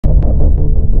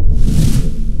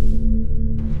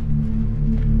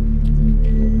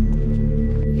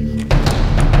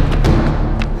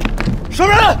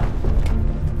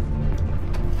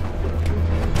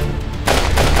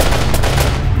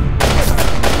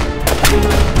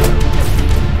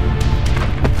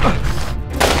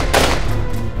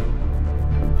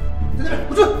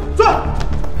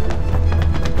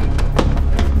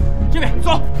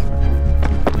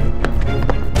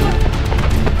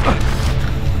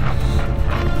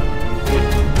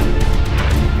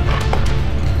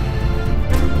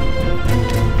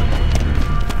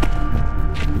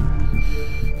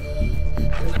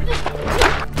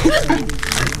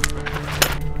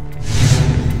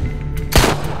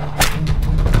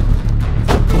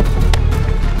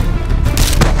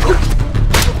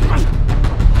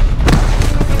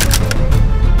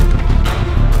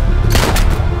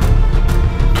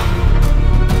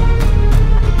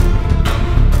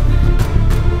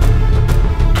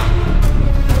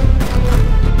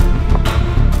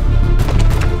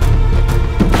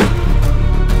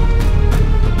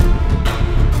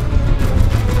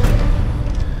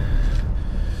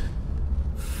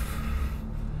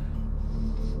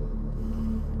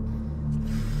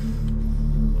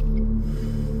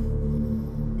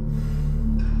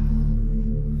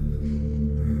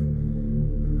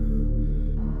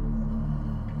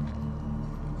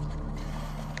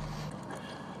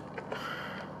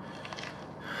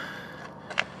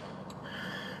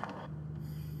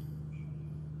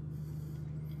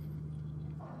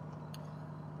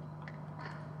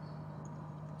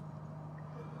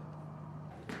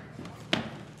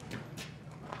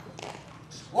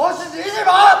我是李志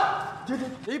满。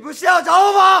你不是要找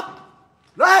我吗？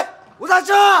来，我在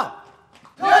这。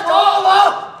你来找我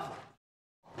吗？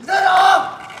你在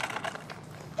哪？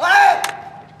来，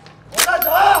我在这。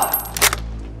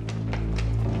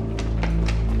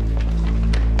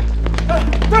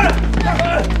大人，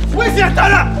危险！大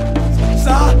人，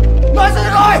啥？马上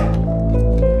来！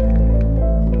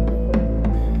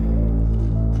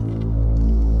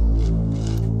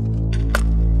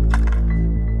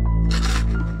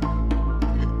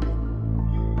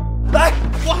 来，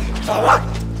我找吧，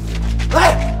来，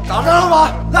找着了吗？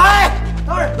来，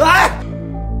大人，来。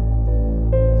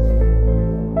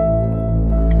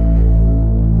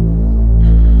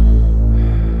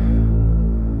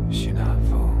西南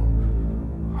风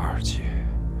2级，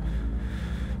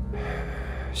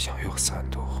向右3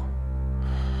度。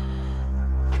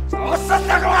我身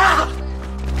上了。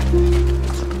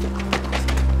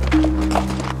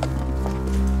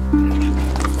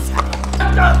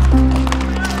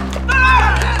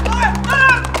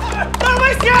 危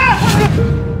险！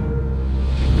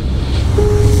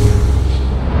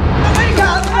没看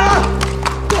到！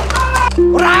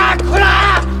过来，快来！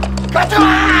快出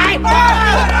来！大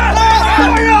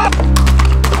人！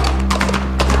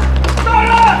大人！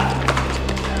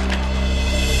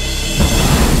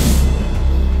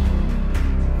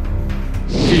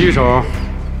狙击手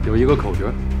有一个口诀，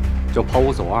叫“跑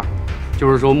5走2”，就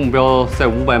是说目标在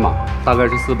500码，大概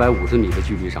是450米的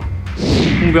距离上。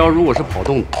 目标如果是跑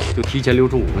动的，就提前留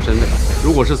出5个身位；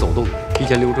如果是走动的，提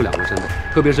前留出2个身位。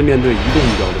特别是面对移动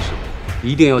目标的时候，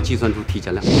一定要计算出提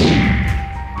前量。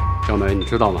小梅，你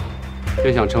知道吗？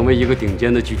要想成为一个顶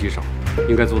尖的狙击手，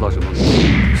应该做到什么？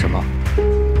什么？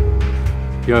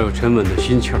要有沉稳的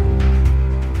心气儿，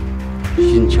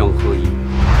心枪合一。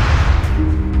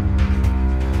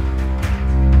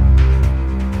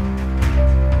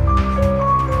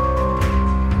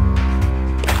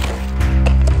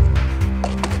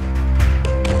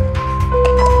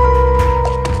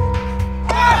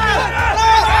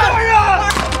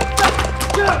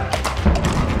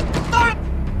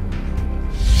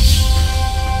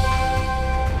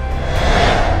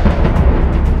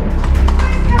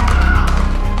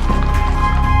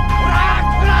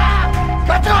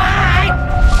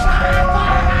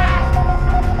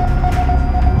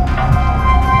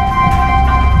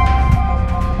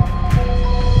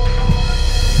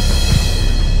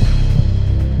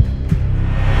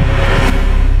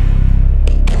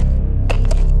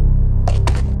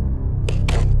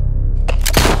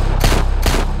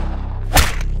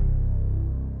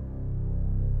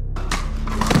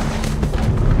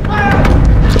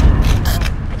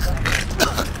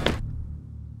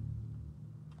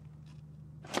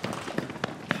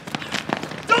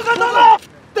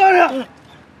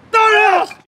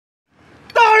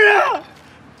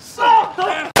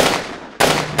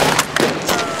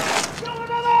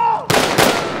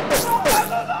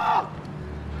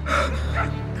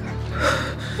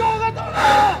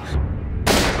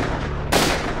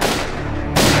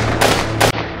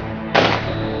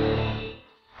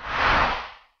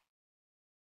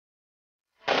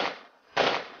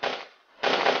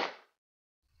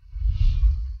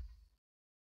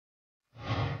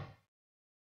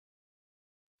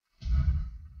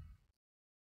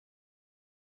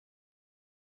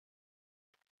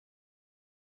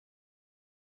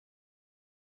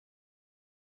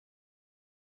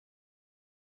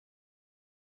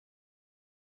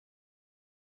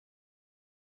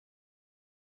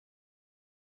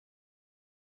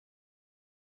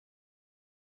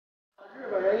 日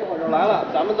本人一会儿就来了，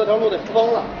咱们这条路得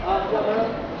封了啊，要不然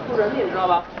出人命，知道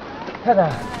吧？太太，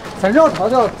咱绕条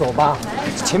道走吧，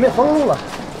前面封路了。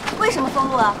为什么封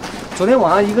路啊？昨天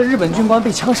晚上一个日本军官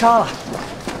被枪杀了。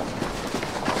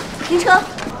停车。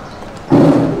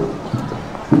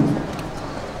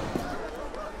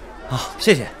好，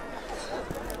谢谢。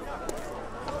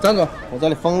张总，我这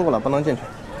里封路了，不能进去。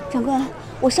长官，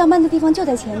我上班的地方就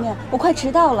在前面，我快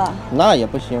迟到了。那也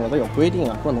不行，我这有规定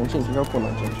啊，不能进去就是不能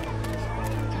进去。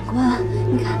 长官，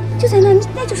你看，就在那，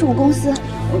那就是我公司。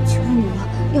我求你了，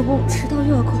要不迟到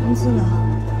又要扣工资了。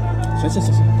行，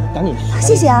赶紧去。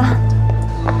谢谢啊。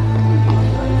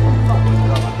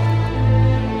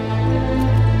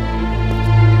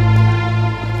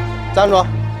站住！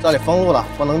这里封路了，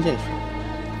不能进去。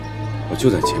我就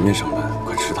在前面上班，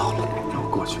快迟到了，让我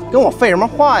过去。跟我废什么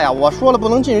话呀？我说了不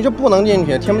能进去就不能进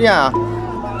去，听不见啊？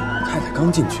太太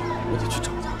刚进去，我得去找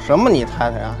她。什么你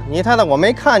太太啊？你太太我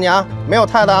没看见啊，没有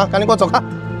太太啊，赶紧给我走开！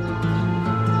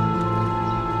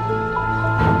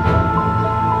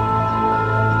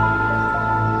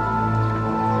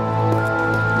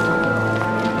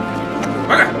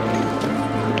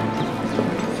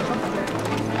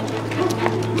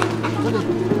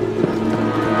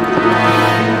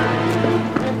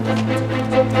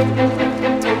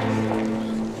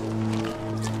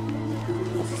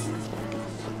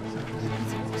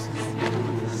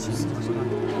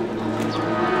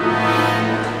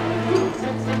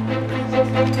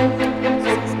小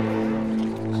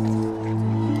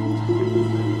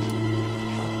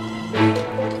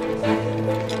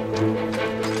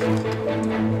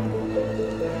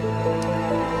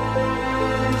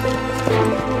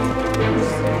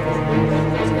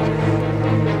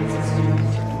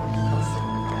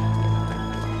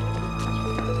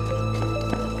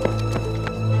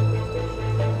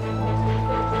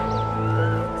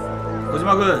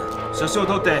島君、写真を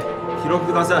撮って記録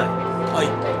ください。はい。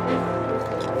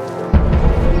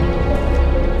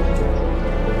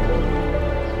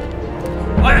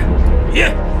喂，你，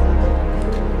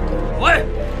喂，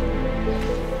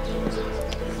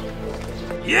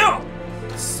你よ。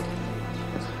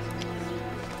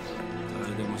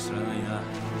誰でも知らないな。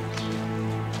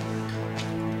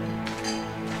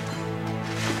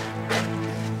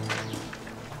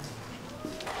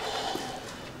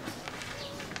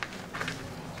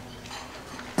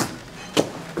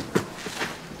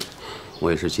我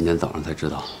也是今天早上才知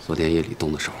道，昨天夜里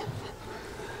动的手。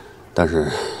但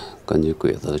是根据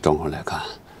鬼子的状况来看，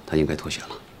他应该脱血了。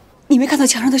你没看到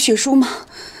墙上的血书吗？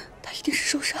他一定是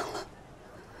受伤了。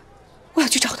我要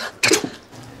去找他。站住！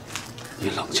你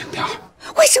冷静点儿。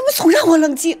为什么总让我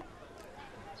冷静？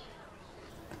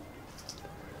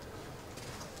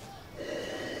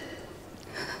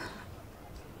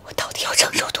我到底要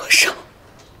承受多少？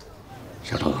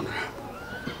小赵同志，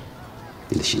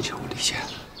你的心情我理解。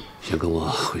先跟我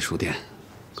回书店，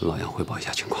跟老杨汇报一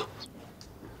下情况。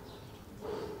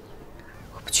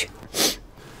我不去。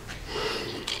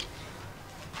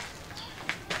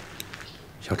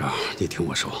小赵，你听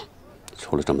我说，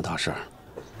出了这么大事儿，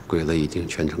鬼子已经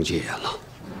全城戒严了。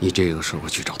你这个时候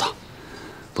去找他，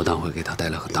不但会给他带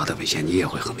来很大的危险，你也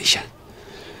会很危险。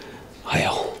还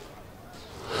有，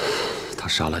他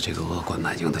杀了这个恶贯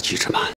满盈的纪志满，